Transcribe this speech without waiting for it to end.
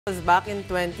was back in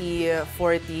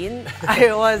 2014.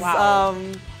 I was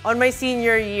on my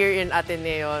senior year in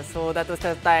Ateneo. So that was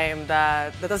the time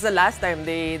that was the last time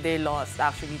they lost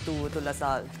actually to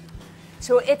LaSalle.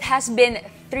 So it has been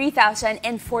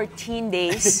 3,014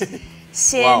 days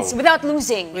since without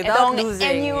losing. Without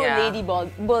losing, NU Lady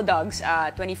Bulldogs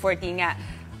 2014 nga.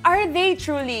 Are they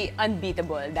truly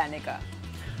unbeatable, Danica?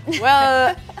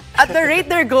 Well, at the rate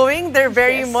they're going, they're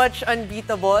very much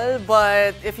unbeatable.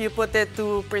 But if you put it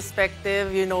to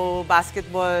perspective, you know,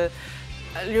 basketball,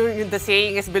 the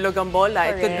saying is bilog ang bola.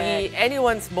 It could be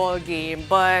anyone's ball game.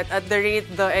 But at the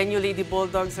rate the NU Lady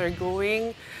Bulldogs are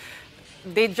going,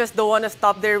 they just don't want to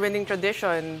stop their winning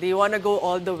tradition. They want to go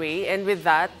all the way. And with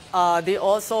that, they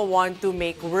also want to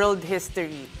make world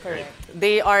history. Correct.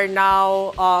 They are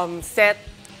now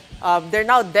they're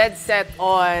now dead set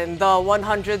on the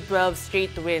 112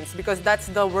 straight wins because that's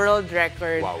the world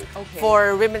record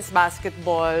for women's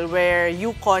basketball, where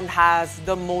UConn has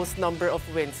the most number of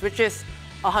wins, which is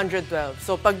 112.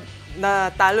 So pag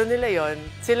natalo nila yon,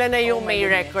 sila na yung may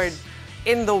record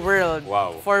in the world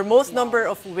for most number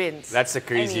of wins. That's a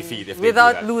crazy feat. If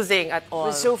without losing at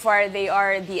all. So far, they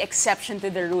are the exception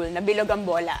to the rule na bilog ang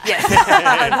bola. Yes,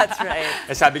 that's right.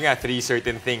 Sabi nga, 3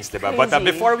 certain things, diba? But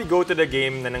before we go to the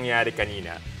game na nangyari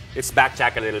kanina, let's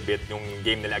backtrack a little bit yung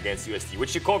game nila against UST,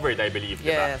 which you covered, I believe,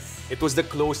 diba? Yes. It was the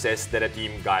closest that a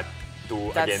team got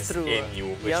to against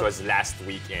NU, which was last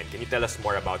weekend. Can you tell us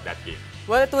more about that game?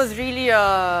 Well, it was really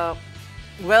a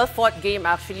well-fought game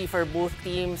actually for both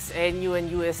teams, NU and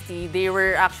UST. They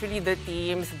were actually the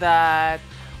teams that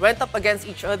went up against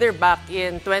each other back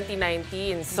in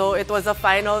 2019. So it was a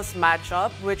finals matchup,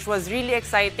 which was really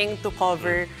exciting to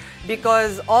cover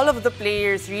because all of the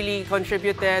players really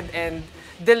contributed and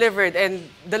delivered. And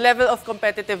the level of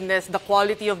competitiveness, the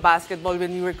quality of basketball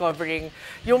when we were covering.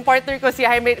 Yung partner ko si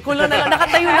Jaime, kulo na lang,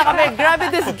 nakatayo na kami.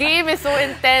 Grabe, this game is so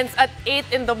intense at 8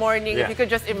 in the morning. If you could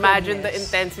just imagine the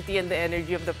intensity and the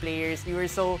energy of the players. We were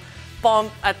so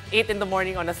pumped at 8 in the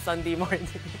morning on a Sunday morning.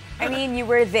 I mean, you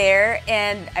were there,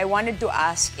 and I wanted to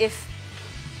ask if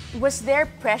was there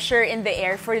pressure in the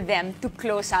air for them to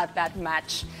close out that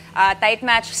match? Tight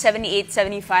match,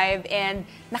 78-75, and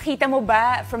nakita mo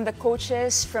ba from the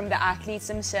coaches, from the athletes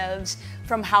themselves,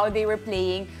 from how they were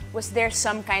playing, was there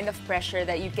some kind of pressure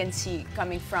that you can see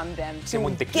coming from them to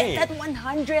get that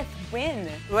 100th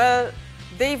win? Well,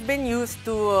 they've been used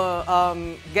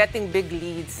to getting big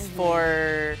leads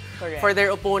for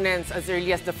their opponents as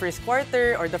early as the first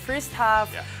quarter or the first half.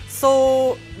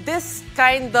 So this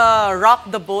kind of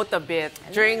rocked the boat a bit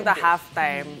during the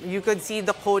halftime. You could see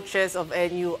the coaches of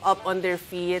NU up on their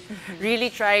feet, really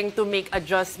trying to make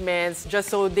adjustments just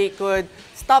so they could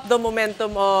stop the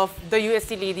momentum of the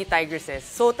UST Lady Tigresses.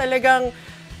 So talagang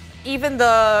even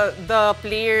the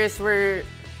players were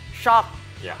shocked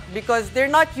because they're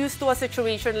not used to a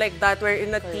situation like that where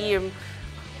in a team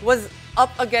was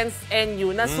up against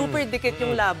NU na super dikit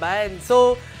yung laban.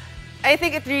 So I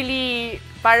think it really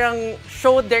parang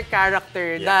showed their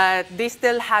character that they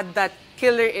still had that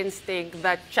killer instinct,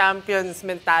 that champions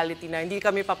mentality na hindi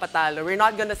kami papatalo. We're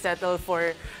not gonna settle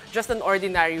for just an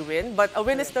ordinary win, but a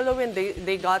win is still a win.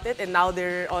 They got it, and now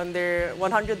they're on their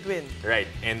 100th win. Right,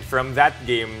 and from that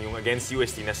game, yung against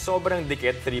UST na sobrang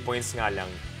dikit, 3 points nga lang,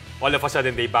 all of a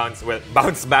sudden they bounce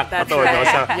back pa to, no?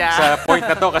 Sa point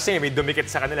na to kasi may dumikit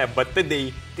sa kanila. But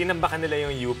today, tinambakan nila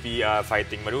yung UP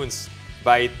Fighting Maroons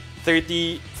by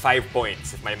 35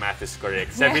 points, if my math is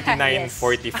correct.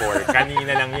 79-44.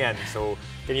 Kanina lang yan. So,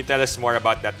 can you tell us more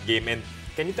about that game? And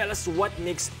can you tell us what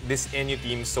makes this NU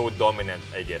team so dominant,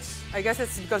 I guess? I guess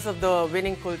it's because of the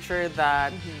winning culture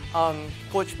that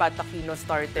Coach Pat Aquino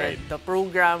started. The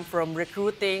program, from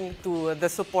recruiting to the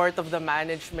support of the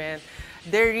management.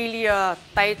 They're really a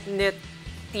tight-knit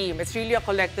team. It's really a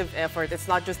collective effort. It's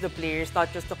not just the players,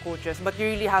 not just the coaches, but you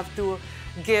really have to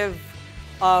give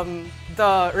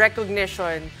the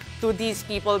recognition to these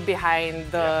people behind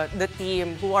the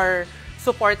team who are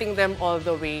supporting them all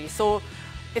the way. So,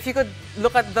 if you could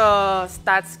look at the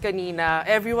stats kanina,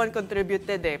 everyone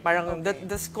contributed Parang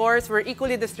the scores were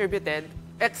equally distributed,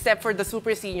 except for the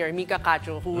super senior, Mika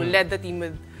Cacho, who led the team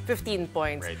with 15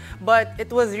 points. But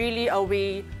it was really a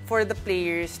way for the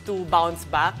players to bounce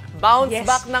back. Bounce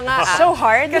back na nga. So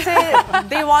hard. Kasi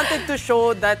they wanted to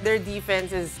show that their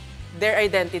defense is their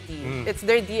identity. It's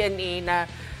their DNA na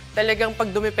talagang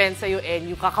pag dumipensa yung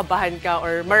NU, kakabahan ka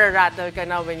or mararattle ka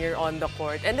na when you're on the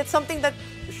court. And it's something that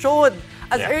showed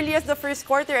as early as the first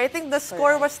quarter. I think the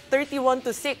score was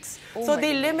 31-6. So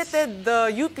they limited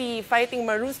the UP Fighting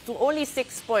Maroons to only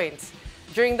 6 points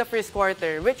during the first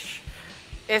quarter, which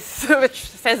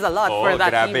says a lot for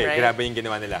that team, right? Grabe yung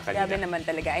ginawa nila kanina. Grabe naman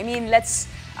talaga. I mean, let's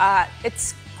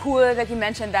It's cool that you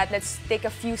mentioned that. Let's take a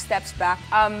few steps back.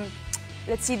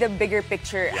 Let's see the bigger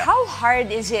picture. Yeah. How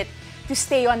hard is it to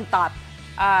stay on top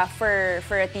for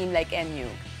a team like NU?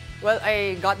 Well,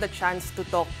 I got the chance to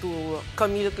talk to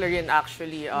Camille Clarin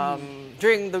actually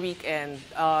during the weekend.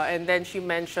 And then she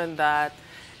mentioned that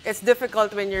it's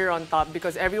difficult when you're on top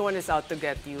because everyone is out to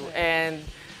get you. And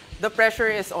the pressure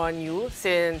is on you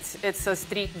since it's a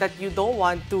streak that you don't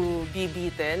want to be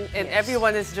beaten. And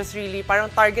everyone is just really, parang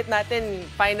target natin,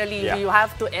 finally, you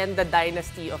have to end the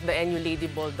dynasty of the NU Lady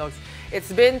Bulldogs.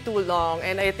 It's been too long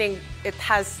and I think it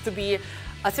has to be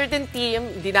a certain team,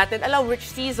 di natin alam which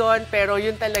season, pero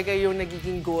yun talaga yung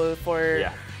nagiging goal for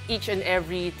each and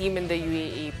every team in the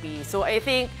UAAP. So I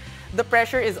think the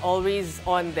pressure is always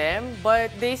on them, but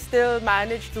they still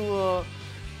manage to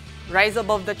rise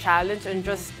above the challenge and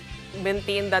just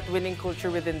maintain that winning culture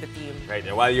within the team. Right,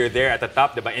 and while you're there at the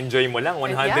top, diba, enjoy mo lang,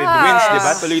 100 wins,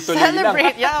 diba? Tuloy-tuloy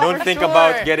Celebrate, lang. Don't think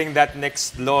about getting that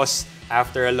next loss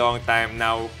after a long time.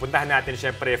 Now, puntahan natin,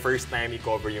 syempre, first time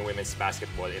i-cover yung women's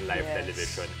basketball in live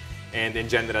television. And in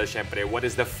general, syempre, what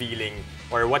is the feeling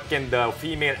or what can the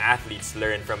female athletes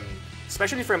learn from,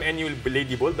 especially from NU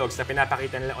Lady Bulldogs na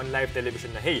pinapakita nila on live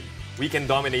television na, hey, we can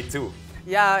dominate too?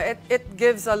 Yeah, it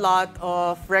gives a lot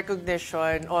of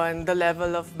recognition on the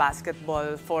level of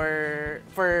basketball for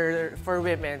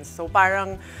women. So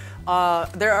parang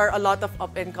there are a lot of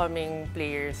up-and-coming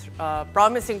players,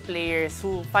 promising players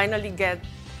who finally get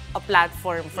a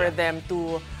platform for them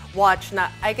to watch na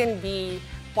I can be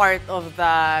part of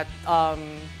that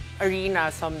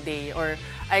arena someday or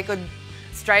I could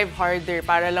strive harder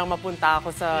para lang mapunta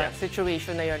ako sa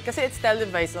situation na yun. Kasi it's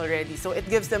televised already, so it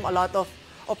gives them a lot of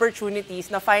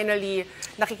opportunities na finally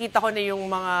nakikita ko na yung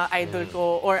mga idol ko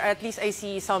or at least I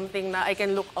see something na I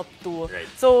can look up to. Right.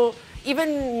 So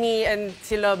even me and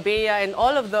sila Bea and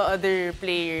all of the other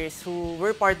players who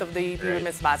were part of the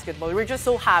women's basketball, we're just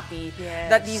so happy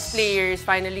that these players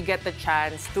finally get the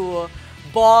chance to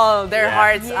ball their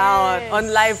hearts out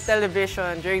on live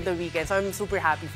television during the weekend. So I'm super happy